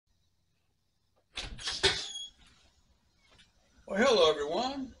Well, hello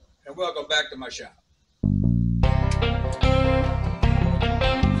everyone, and welcome back to my shop.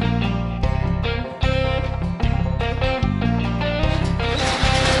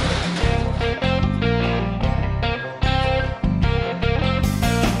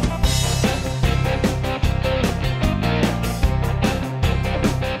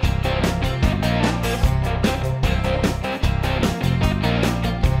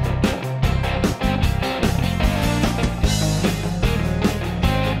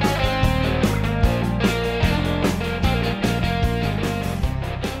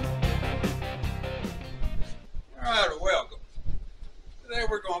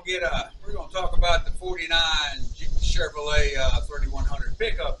 We're going to talk about the 49 Chevrolet 3100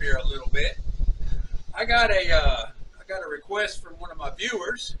 pickup here a little bit. I got a request from one of my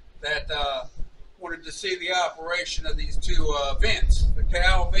viewers that wanted to see the operation of these two vents, the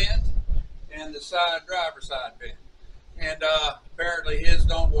cowl vent and the driver's side vent. And apparently his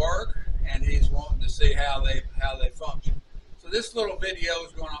don't work, and he's wanting to see how they function. So this little video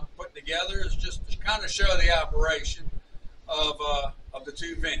is going to put together is just to kind of show the operation of the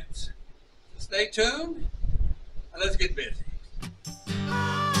two vents. Stay tuned and let's get busy.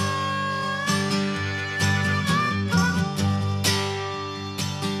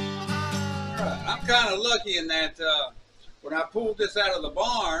 Alright, I'm kind of lucky in that when I pulled this out of the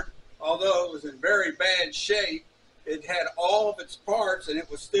barn, although it was in very bad shape, it had all of its parts and it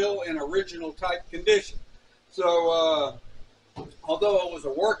was still in original type condition. So although it was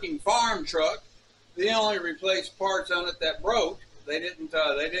a working farm truck, they only replaced parts on it that broke. They didn't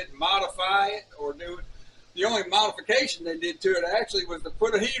modify it or do it. The only modification they did to it actually was to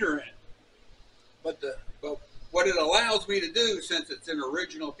put a heater in. But what it allows me to do, since it's in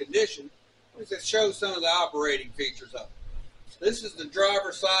original condition, is to show some of the operating features of it. This is the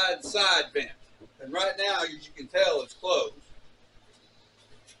driver's side vent, and right now, as you can tell, it's closed.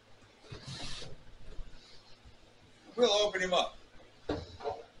 We'll open him up. And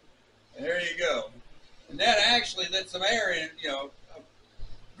there you go. And that actually lets some air in, a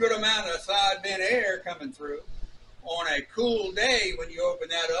good amount of side vent air coming through. On a cool day, when you open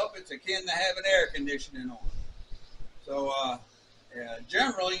that up, it's akin to having air conditioning on. So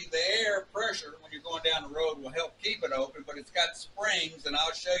generally, the air pressure when you're going down the road will help keep it open, but it's got springs, and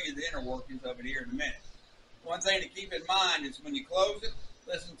I'll show you the inner workings of it here in a minute. One thing to keep in mind is when you close it,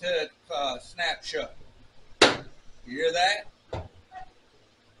 listen to it snap shut. You hear that?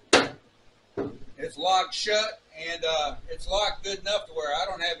 It's locked shut, and it's locked good enough to where I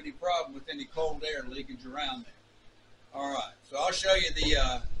don't have any problem with any cold air leakage around there. All right, so I'll show you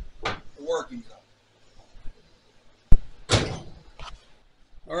the workings of it.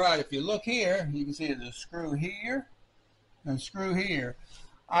 All right, if you look here, you can see the screw here and screw here.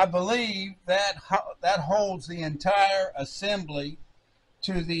 I believe that holds the entire assembly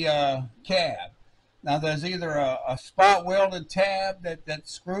to the cab. Now there's either a spot welded tab that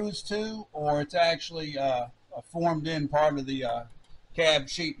screws to, or it's actually a formed in part of the cab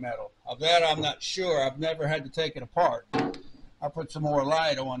sheet metal. Of that I'm not sure. I've never had to take it apart. I'll put some more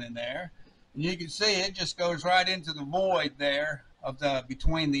light on in there. And you can see it just goes right into the void there of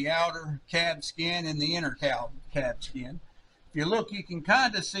between the outer cab skin and the inner cab skin. If you look, you can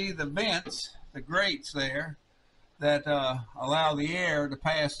kind of see the vents, the grates there, that allow the air to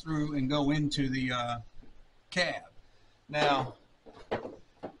pass through and go into the cab. Now,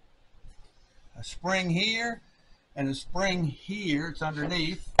 a spring here and a spring here, it's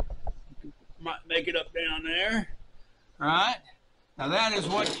underneath. Might make it up down there. All right? Now that is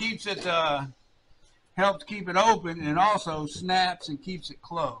what keeps it, helps keep it open, and also snaps and keeps it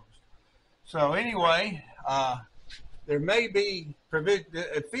closed. So anyway, there may be provision.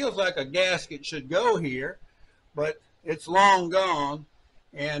 It feels like a gasket should go here, but it's long gone,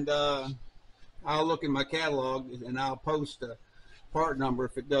 and I'll look in my catalog and I'll post a part number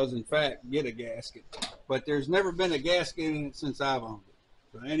if it does in fact get a gasket. But there's never been a gasket in it since I've owned it.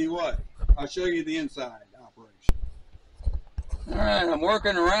 So anyway, I'll show you the inside operation. All right, I'm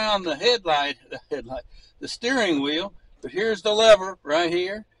working around the steering wheel, but here's the lever right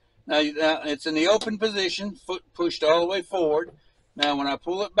here. Now it's in the open position, foot pushed all the way forward. Now when I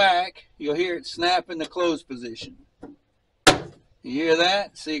pull it back, you'll hear it snap in the closed position. You hear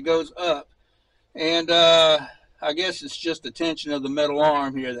that? See, it goes up. And I guess it's just the tension of the metal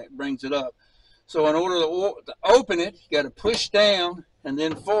arm here that brings it up. So in order to open it, you got to push down and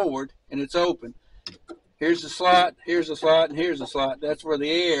then forward, and it's open. Here's the slot, here's the slot, and here's the slot. That's where the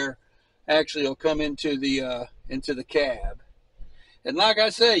air actually will come into the cab. And like I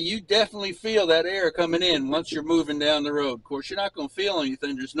say, you definitely feel that air coming in once you're moving down the road. Of course, you're not going to feel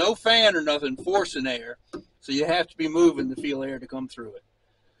anything. There's no fan or nothing forcing air. So you have to be moving to feel air to come through it.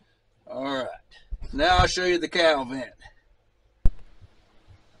 All right. Now I'll show you the cowl vent.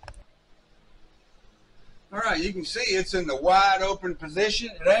 All right, you can see it's in the wide open position.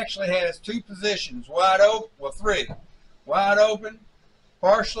 It actually has two positions, wide open, well, three. Wide open,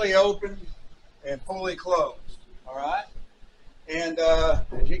 partially open, and fully closed. All right. And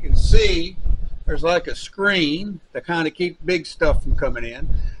as you can see, there's like a screen to kind of keep big stuff from coming in.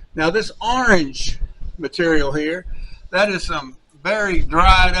 Now this orange material here, that is some very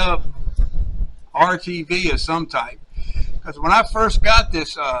dried up RTV of some type. Because when I first got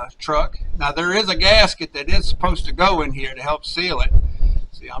this truck, now there is a gasket that is supposed to go in here to help seal it.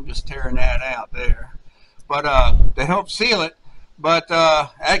 See, I'm just tearing that out there. But to help seal it, but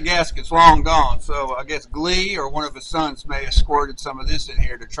that gasket's long gone. So I guess Glee or one of his sons may have squirted some of this in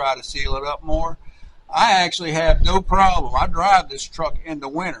here to try to seal it up more. I actually have no problem. I drive this truck in the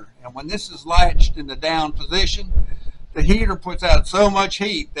winter, and when this is latched in the down position, the heater puts out so much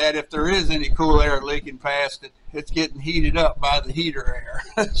heat that if there is any cool air leaking past it, it's getting heated up by the heater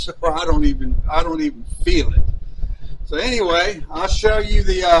air. So I don't even feel it. So anyway, I'll show you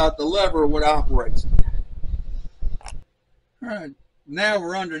the lever what operates it. All right, now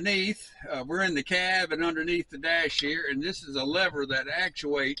we're underneath. We're in the cab and underneath the dash here, and this is a lever that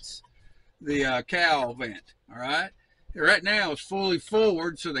actuates the cowl vent. All right, right now it's fully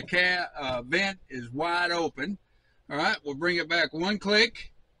forward, so the vent is wide open. All right, we'll bring it back one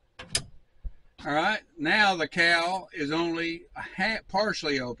click. All right, now the cowl is only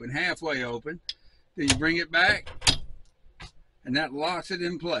partially open, halfway open. Then you bring it back, and that locks it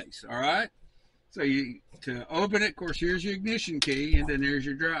in place. All right, so to open it, of course, here's your ignition key, and then there's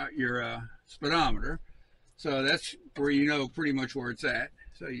your speedometer. So that's where you know pretty much where it's at.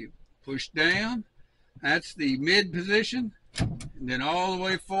 So you push down, that's the mid position, and then all the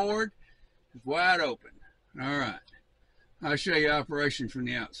way forward is wide open. All right. I'll show you operation from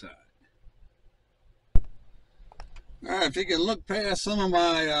the outside. All right, if you can look past some of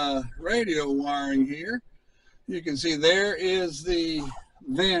my radio wiring here, you can see there is the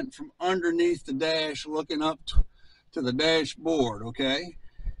vent from underneath the dash looking up to the dashboard, okay?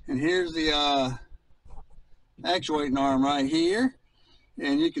 And here's the actuating arm right here.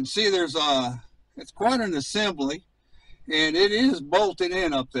 And you can see there's it's quite an assembly, and it is bolted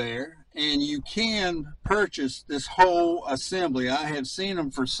in up there. And you can purchase this whole assembly. I have seen them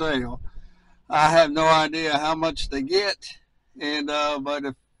for sale. I have no idea how much they get, and but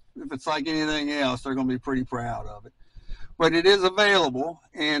if it's like anything else, they're going to be pretty proud of it. But it is available,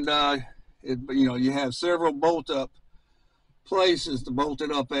 and you have several bolt-up places to bolt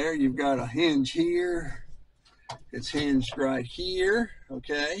it up there. You've got a hinge here. It's hinged right here,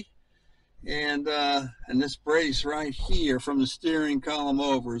 okay. And this brace right here from the steering column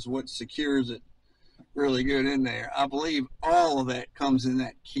over is what secures it really good in there. I believe all of that comes in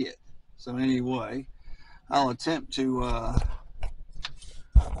that kit. So anyway, I'll attempt to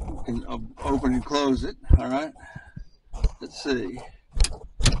open and close it. All right, let's see.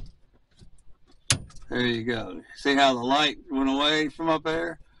 There you go. See how the light went away from up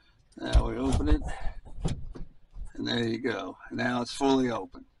there? Now we open it, and there you go. Now it's fully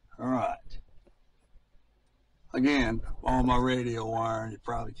open. All right. Again, all my radio wiring, you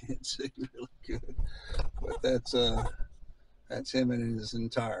probably can't see really good, but that's him in his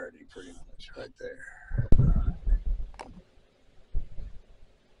entirety, pretty much, right there. All right.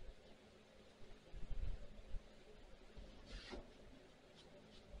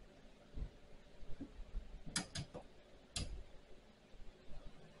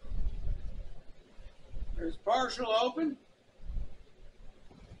 There's partial open.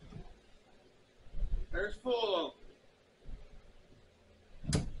 There's full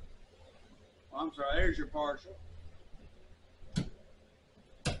open. Oh, I'm sorry, there's your partial.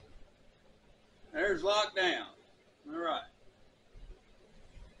 There's locked down. All right.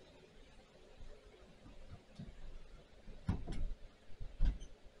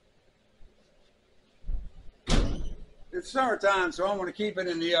 It's summertime, so I'm going to keep it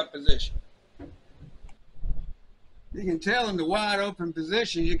in the up position. You can tell in the wide open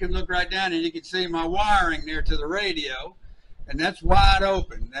position, you can look right down and you can see my wiring there to the radio, and that's wide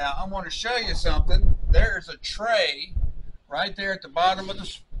open. Now I'm going to show you something. There's a tray right there at the bottom of the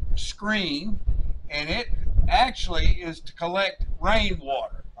screen, and it actually is to collect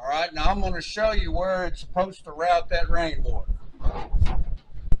rainwater. All right, now I'm going to show you where it's supposed to route that rainwater.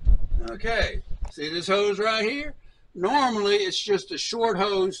 Okay, see this hose right here? Normally it's just a short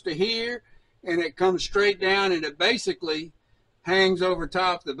hose to here, and it comes straight down, and it basically hangs over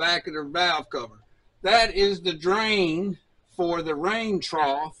top the back of the valve cover. That is the drain for the rain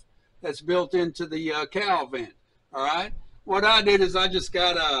trough that's built into the cowl vent. All right. What I did is I just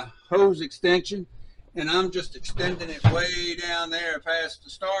got a hose extension, and I'm just extending it way down there past the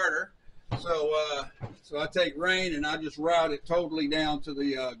starter. So I take rain and I just route it totally down to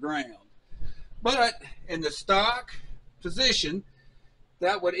the ground. But in the stock position,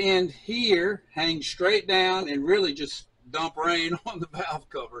 that would end here, hang straight down, and really just dump rain on the valve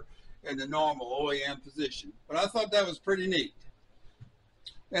cover in the normal OEM position. But I thought that was pretty neat.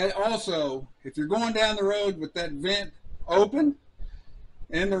 And also, if you're going down the road with that vent open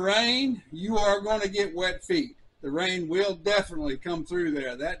in the rain, you are going to get wet feet. The rain will definitely come through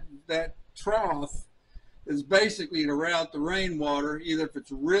there. That trough is basically to route the rainwater, either if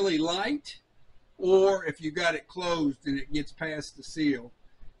it's really light or if you got it closed and it gets past the seal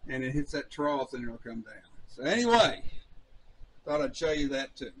and it hits that trough, and it'll come down. So anyway, thought I'd show you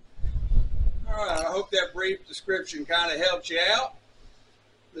that too. All right, I hope that brief description kind of helped you out.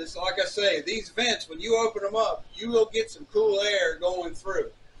 This, like I say, these vents, when you open them up, you will get some cool air going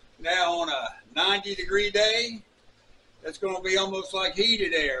through. Now on a 90-degree day, that's going to be almost like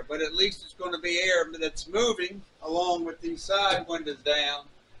heated air, but at least it's going to be air that's moving along with these side windows down,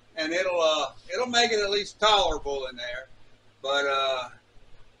 and it'll make it at least tolerable in there. But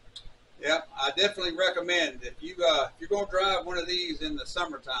yeah, I definitely recommend if you're going to drive one of these in the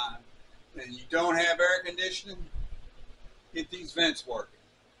summertime and you don't have air conditioning, get these vents working.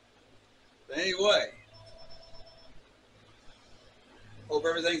 But anyway, hope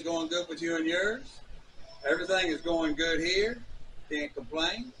everything's going good with you and yours. Everything is going good here. Can't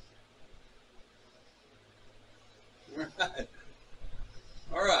complain. All right.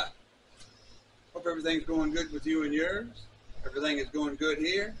 All right. Hope everything's going good with you and yours. Everything is going good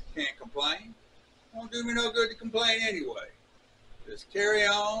here. Can't complain. Won't do me no good to complain anyway. Just carry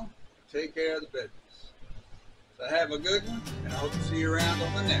on. Take care of the business. So have a good one, and I hope to see you around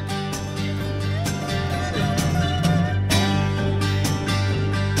on the next one.